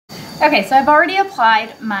Okay, so I've already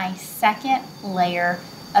applied my second layer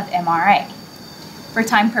of MRA. For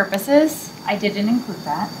time purposes, I didn't include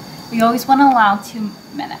that. We always want to allow 2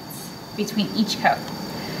 minutes between each coat.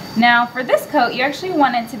 Now for this coat, you actually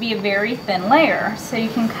want it to be a very thin layer, so you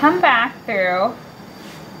can come back through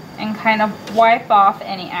and kind of wipe off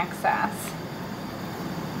any excess.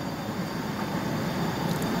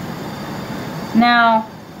 Now,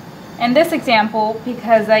 in this example,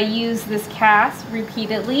 because I use this cast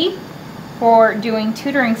repeatedly for doing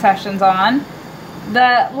tutoring sessions on,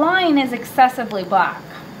 the line is excessively black.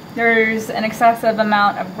 There's an excessive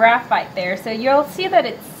amount of graphite there, so you'll see that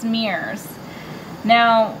it smears.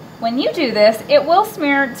 Now, when you do this, it will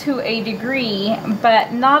smear to a degree,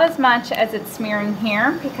 but not as much as it's smearing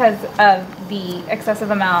here because of the excessive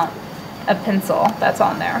amount of pencil that's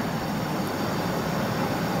on there.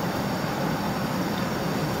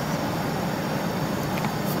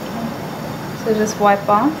 So just wipe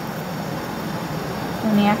off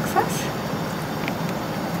any excess.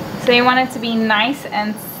 So you want it to be nice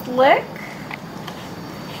and slick,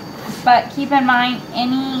 but keep in mind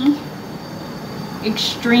any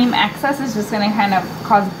extreme excess is just going to kind of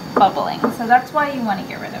cause bubbling. So that's why you want to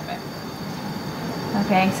get rid of it.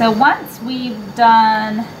 Okay, so once we've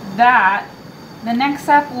done that, the next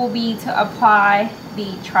step will be to apply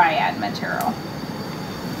the triad material.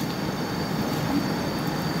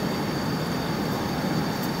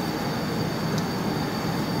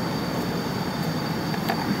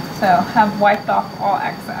 So have wiped off all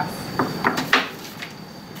excess.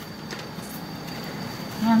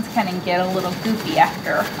 Hands kind of get a little goopy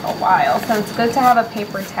after a while, so it's good to have a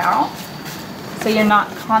paper towel so you're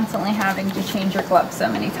not constantly having to change your gloves so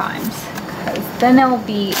many times, because then it will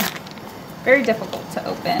be very difficult to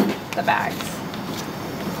open the bags.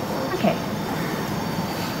 Okay,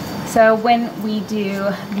 so when we do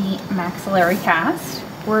the maxillary cast,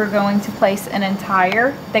 we're going to place an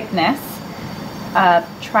entire thickness of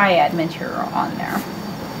triad material on there.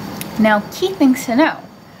 Now, key things to know.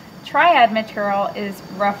 Triad material is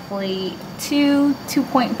roughly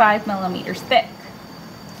 2.5 millimeters thick.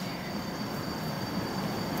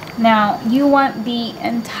 Now, you want the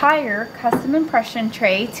entire custom impression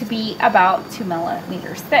tray to be about 2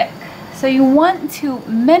 millimeters thick. So you want to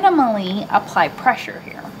minimally apply pressure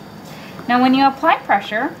here. Now, when you apply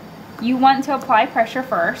pressure, you want to apply pressure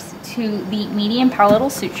first to the median palatal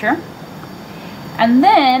suture. And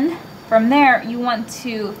then from there, you want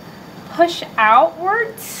to push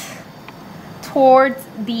outwards towards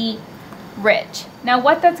the ridge. Now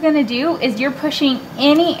what that's going to do is you're pushing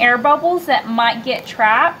any air bubbles that might get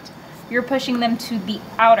trapped, you're pushing them to the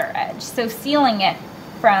outer edge. So sealing it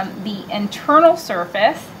from the internal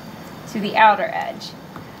surface to the outer edge.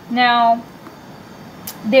 Now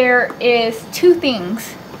there is 2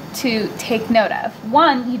 things to take note of.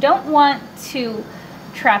 One, you don't want to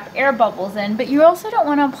trap air bubbles in, but you also don't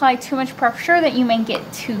want to apply too much pressure that you may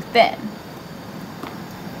get too thin.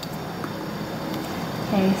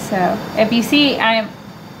 Okay, so if you see, I'm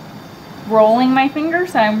rolling my finger,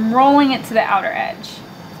 so I'm rolling it to the outer edge,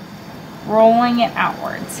 rolling it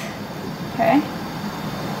outwards. Okay,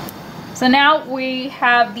 so now we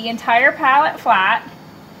have the entire palette flat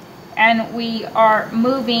and we are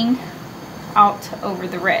moving out over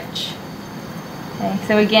the ridge. Okay,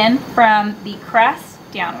 so again, from the crest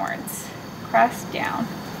downwards, crest down.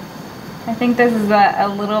 I think this is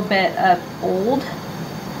a little bit of old.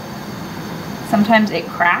 Sometimes it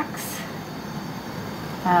cracks.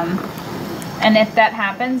 And if that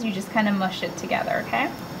happens, you just kind of mush it together,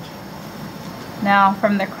 okay? Now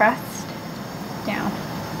from the crest down.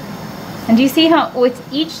 And do you see how with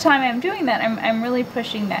each time I'm doing that, I'm really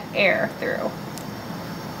pushing that air through.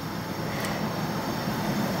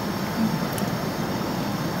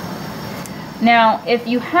 Now, if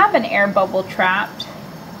you have an air bubble trapped,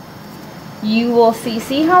 you will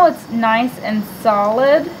see how it's nice and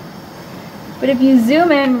solid. But if you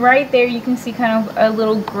zoom in right there, you can see kind of a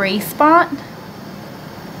little gray spot.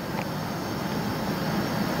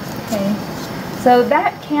 Okay, so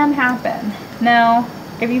that can happen. Now,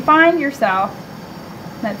 if you find yourself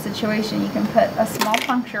in that situation, you can put a small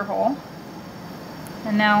puncture hole.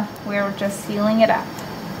 And now we're just sealing it up,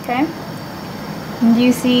 okay? And do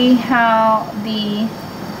you see how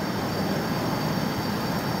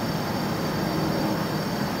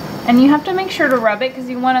and you have to make sure to rub it because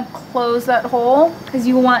you want to close that hole, because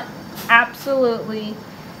you want absolutely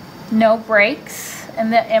no breaks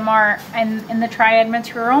in the MR and in the triad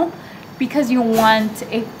material, because you want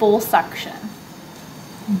a full suction.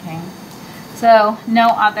 Okay, so no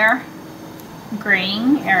other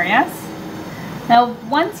graying areas. Now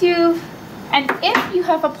once you've And if you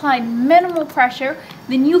have applied minimal pressure,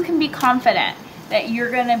 then you can be confident that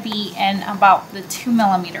you're going to be in about the 2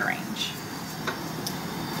 millimeter range.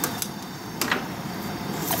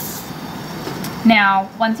 Now,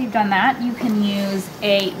 once you've done that, you can use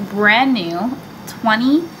a brand new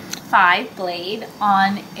 25 blade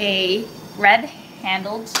on a red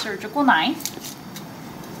handled surgical knife,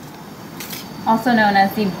 also known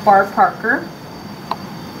as the bar Parker.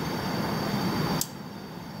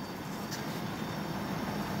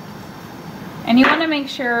 And you want to make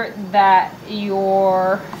sure that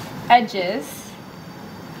your edges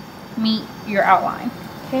meet your outline,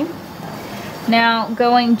 okay? Now,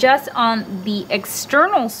 going just on the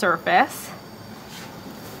external surface,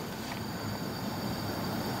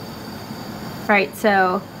 right,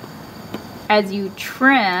 so as you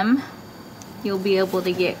trim, you'll be able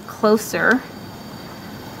to get closer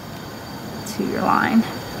to your line.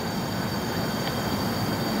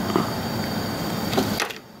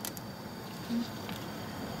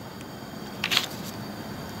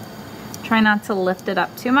 Try not to lift it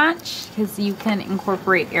up too much because you can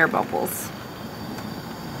incorporate air bubbles.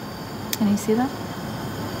 Can you see that?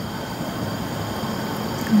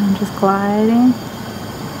 And I'm just gliding,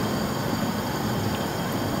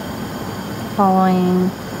 following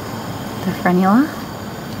the frenula.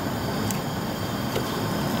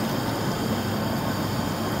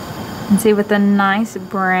 And see, with a nice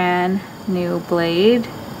brand new blade,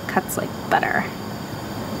 cuts like butter.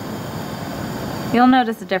 You'll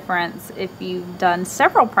notice a difference if you've done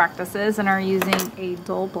several practices and are using a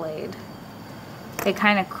dull blade. It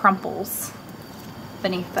kind of crumples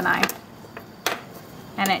beneath the knife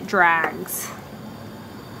and it drags.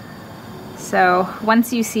 So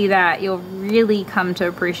once you see that, you'll really come to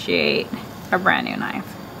appreciate a brand new knife.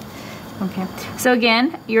 Okay, so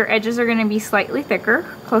again, your edges are going to be slightly thicker,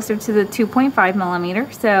 closer to the 2.5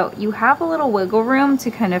 millimeter. So you have a little wiggle room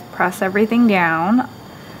to kind of press everything down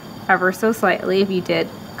ever so slightly if you did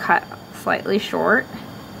cut slightly short.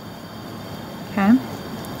 Okay.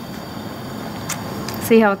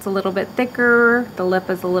 See how it's a little bit thicker, the lip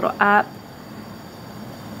is a little up.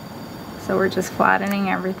 So we're just flattening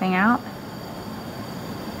everything out.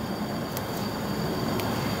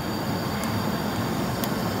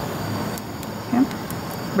 Okay.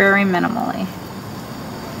 Very minimally.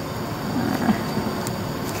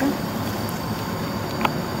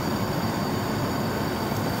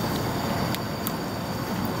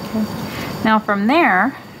 Now from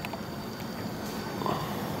there,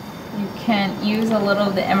 you can use a little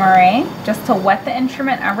of the MRA just to wet the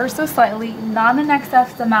instrument ever so slightly, not an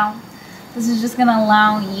excess amount. This is just going to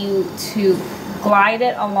allow you to glide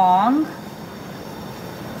it along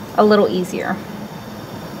a little easier.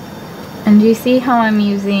 And do you see how I'm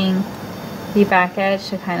using the back edge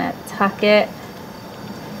to kind of tuck it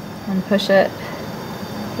and push it?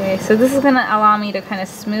 Okay, so this is going to allow me to kind of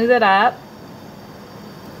smooth it up,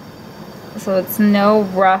 so it's no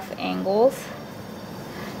rough angles.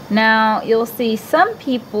 Now you'll see some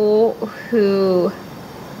people who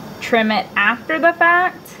trim it after the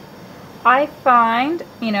fact. I find,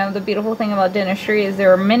 you know, the beautiful thing about dentistry is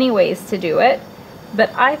there are many ways to do it,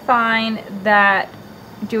 but I find that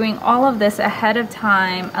doing all of this ahead of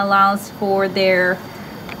time allows for their,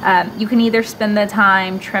 you can either spend the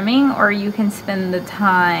time trimming or you can spend the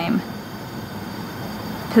time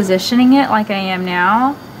positioning it like I am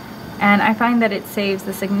now. And I find that it saves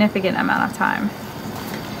a significant amount of time.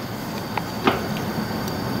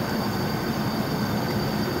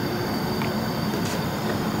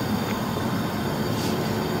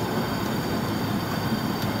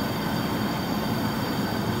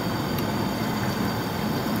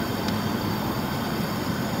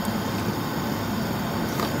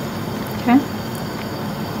 Okay.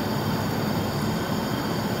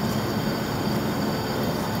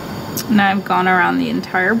 Now I've gone around the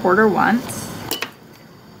entire border once.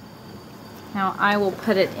 Now I will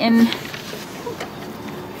put it in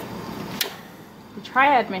the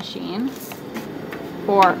triad machine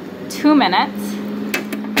for 2 minutes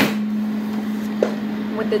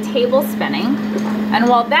with the table spinning. And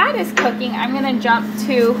while that is cooking, I'm going to jump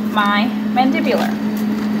to my mandibular.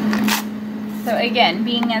 So again,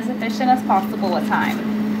 being as efficient as possible with time.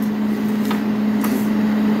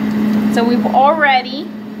 So we've already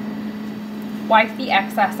wipe the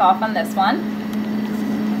excess off on this one.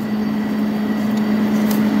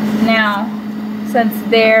 Now, since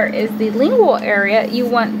there is the lingual area, you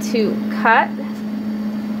want to cut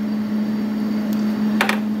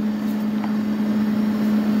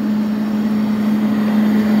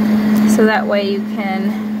so that way you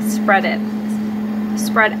can spread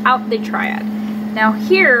out the triad. Now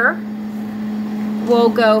here, will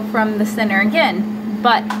go from the center again.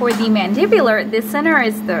 But for the mandibular, the center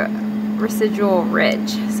is the residual ridge.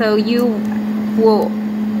 So you will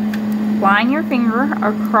line your finger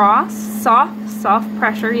across, soft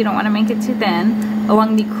pressure, you don't want to make it too thin,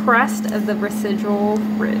 along the crest of the residual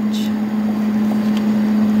ridge.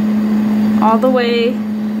 All the way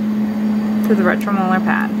to the retromolar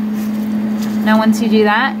pad. Now once you do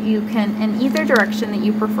that, you can, in either direction that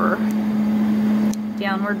you prefer,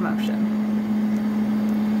 downward motion.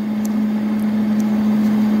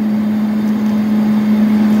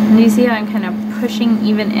 And you see how I'm kind of pushing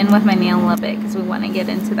even in with my nail a little bit because we want to get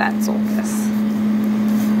into that sulcus.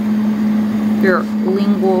 Your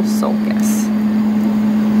lingual sulcus.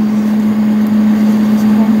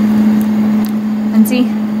 And see,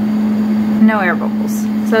 no air bubbles.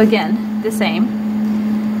 So again, the same,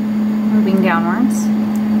 moving downwards.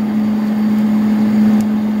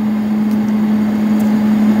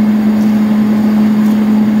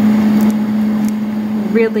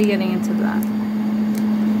 Really getting into that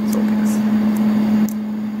sulcus.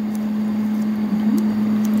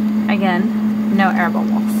 Again, no air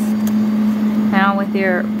bubbles. Now with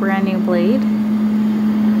your brand new blade,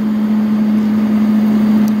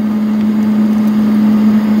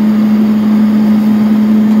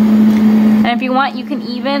 and if you want, you can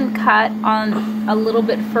even cut on a little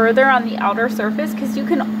bit further on the outer surface because you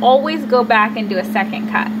can always go back and do a second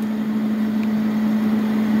cut.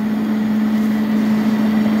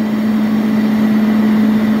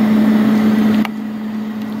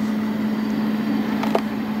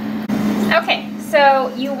 Okay, so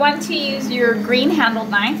you want to use your green handled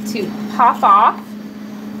knife to pop off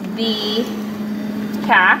the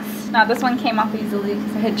cast. Now this one came off easily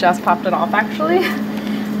because I had just popped it off actually,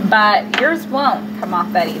 but yours won't come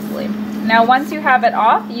off that easily. Now once you have it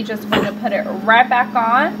off, you just want to put it right back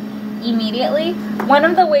on immediately. One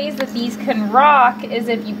of the ways that these can rock is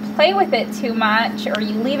if you play with it too much or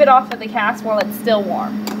you leave it off of the cast while it's still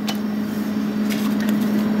warm.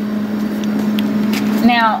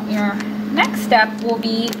 Now your next step will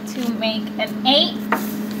be to make an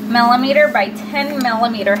 8mm by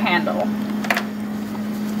 10mm handle.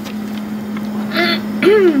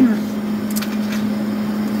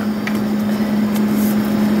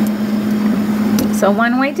 So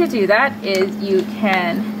one way to do that is you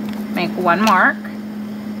can make one mark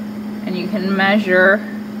and you can measure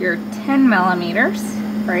your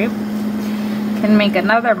 10mm, right? You can make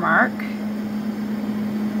another mark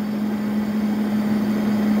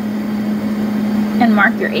and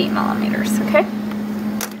mark your 8mm, okay?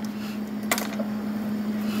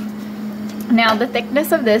 Now the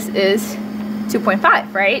thickness of this is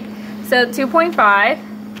 2.5, right? So 2.5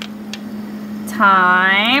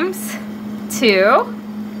 times 2,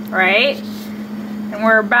 right? And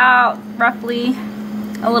we're about roughly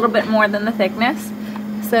a little bit more than the thickness.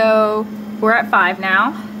 So we're at 5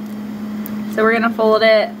 now. So we're gonna fold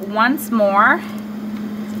it once more,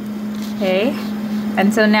 okay?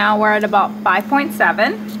 And so now we're at about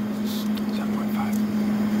 5.7.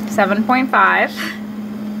 7.5.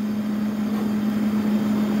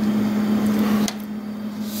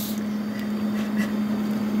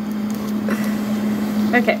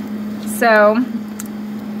 Okay, so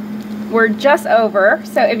we're just over.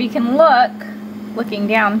 So if you can looking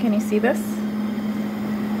down, can you see this?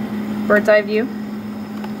 Bird's eye view.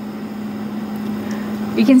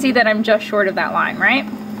 You can see that I'm just short of that line, right?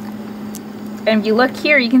 And if you look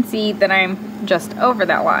here, you can see that I'm just over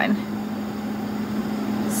that line.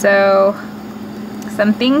 So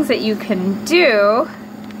some things that you can do,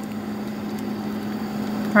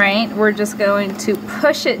 right? We're just going to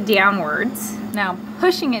push it downwards. Now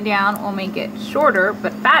pushing it down will make it shorter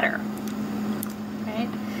but fatter, right?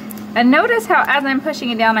 And notice how as I'm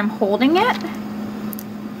pushing it down, I'm holding it.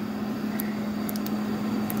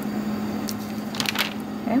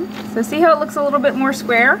 Okay, so see how it looks a little bit more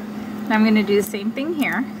square? And I'm going to do the same thing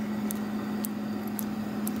here.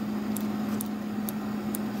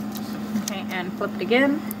 Okay, and flip it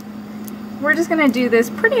again. We're just going to do this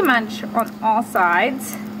pretty much on all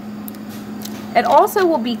sides. It also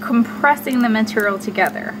will be compressing the material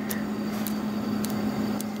together.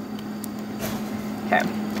 Okay.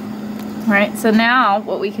 All right, so now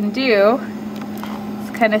what we can do is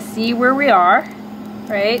kind of see where we are,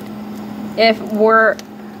 right? If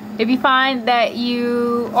you find that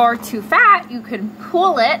you are too fat, you can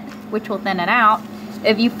pull it, which will thin it out.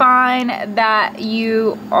 If you find that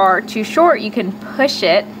you are too short, you can push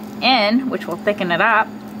it in, which will thicken it up.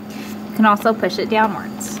 You can also push it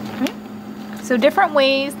downwards. Okay? So different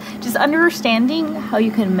ways, just understanding how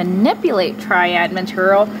you can manipulate triad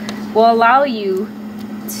material will allow you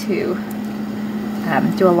to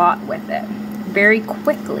do a lot with it. very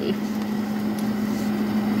quickly.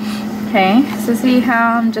 Okay, so see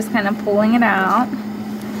how I'm just kind of pulling it out.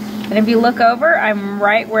 And if you look over, I'm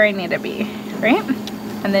right where I need to be, right?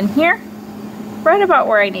 And then here, right about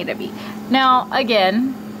where I need to be. Now,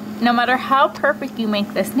 again, no matter how perfect you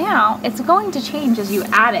make this now, it's going to change as you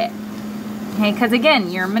add it. Okay, because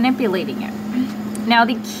again, you're manipulating it. Now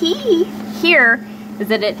the key here is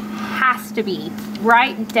that it has to be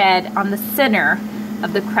right dead on the center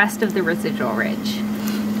of the crest of the residual ridge.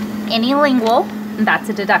 Any lingual, that's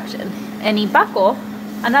a deduction. Any buccal,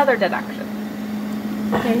 another deduction.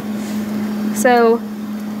 Okay, so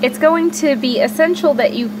it's going to be essential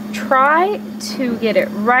that you try to get it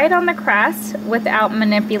right on the crest without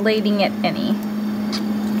manipulating it any,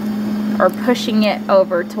 or pushing it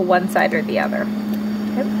over to one side or the other.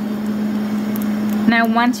 Okay. Now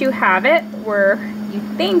once you have it where you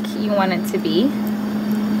think you want it to be,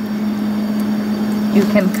 you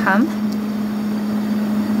can come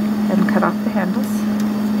and cut off the handles.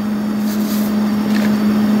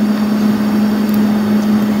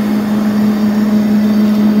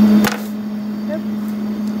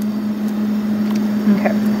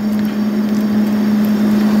 Okay.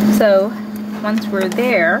 So once we're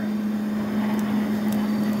there,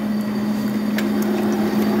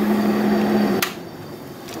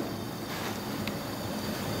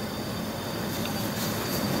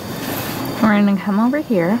 we're going to come over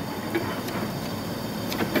here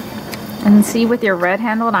and see with your red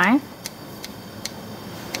handle knife,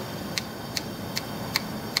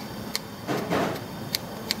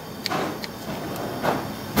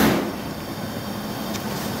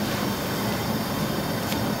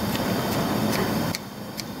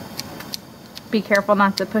 be careful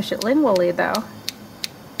not to push it lingually though.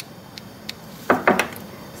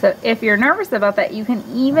 So if you're nervous about that, you can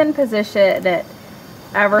even position it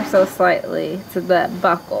ever so slightly to the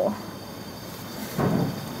buckle.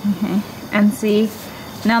 Okay, and see,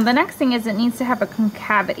 now the next thing is it needs to have a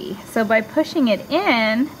concavity. So by pushing it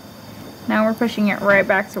in, now we're pushing it right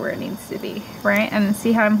back to where it needs to be, right? And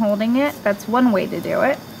see how I'm holding it? That's one way to do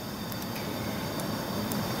it.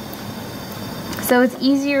 So it's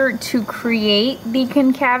easier to create the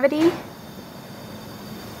concavity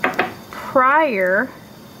prior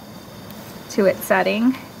to it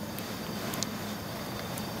setting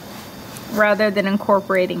rather than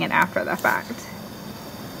incorporating it after the fact.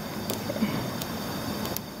 Okay.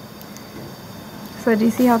 So do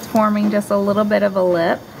you see how it's forming just a little bit of a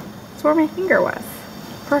lip? That's where my finger was.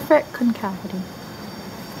 Perfect concavity.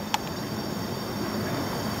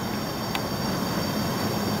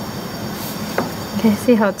 Okay,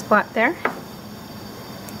 see how it's flat there?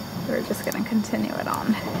 We're just going to continue it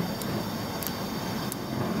on.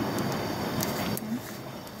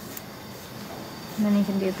 And then you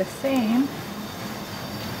can do the same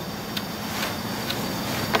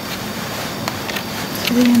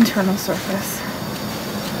to the internal surface.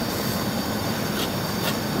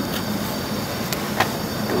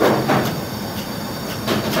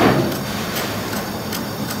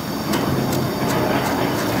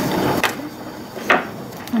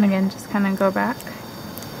 And again, just kind of go back.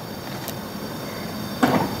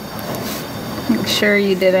 Make sure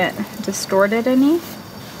you didn't distort it any.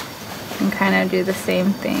 And kind of do the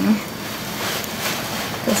same thing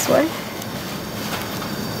this way.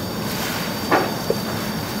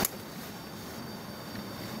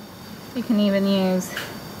 You can even use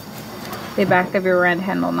the back of your red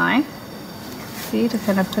handle knife, see, to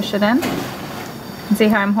kind of push it in. And see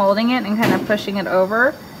how I'm holding it and kind of pushing it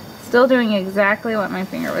over? Still doing exactly what my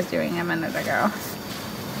finger was doing a minute ago.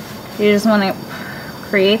 You just want to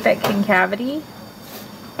create that concavity.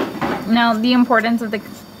 Now, the importance of the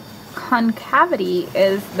concavity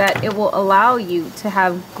is that it will allow you to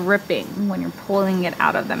have gripping when you're pulling it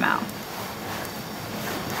out of the mouth.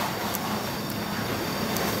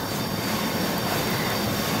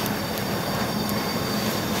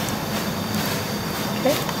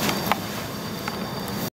 Okay.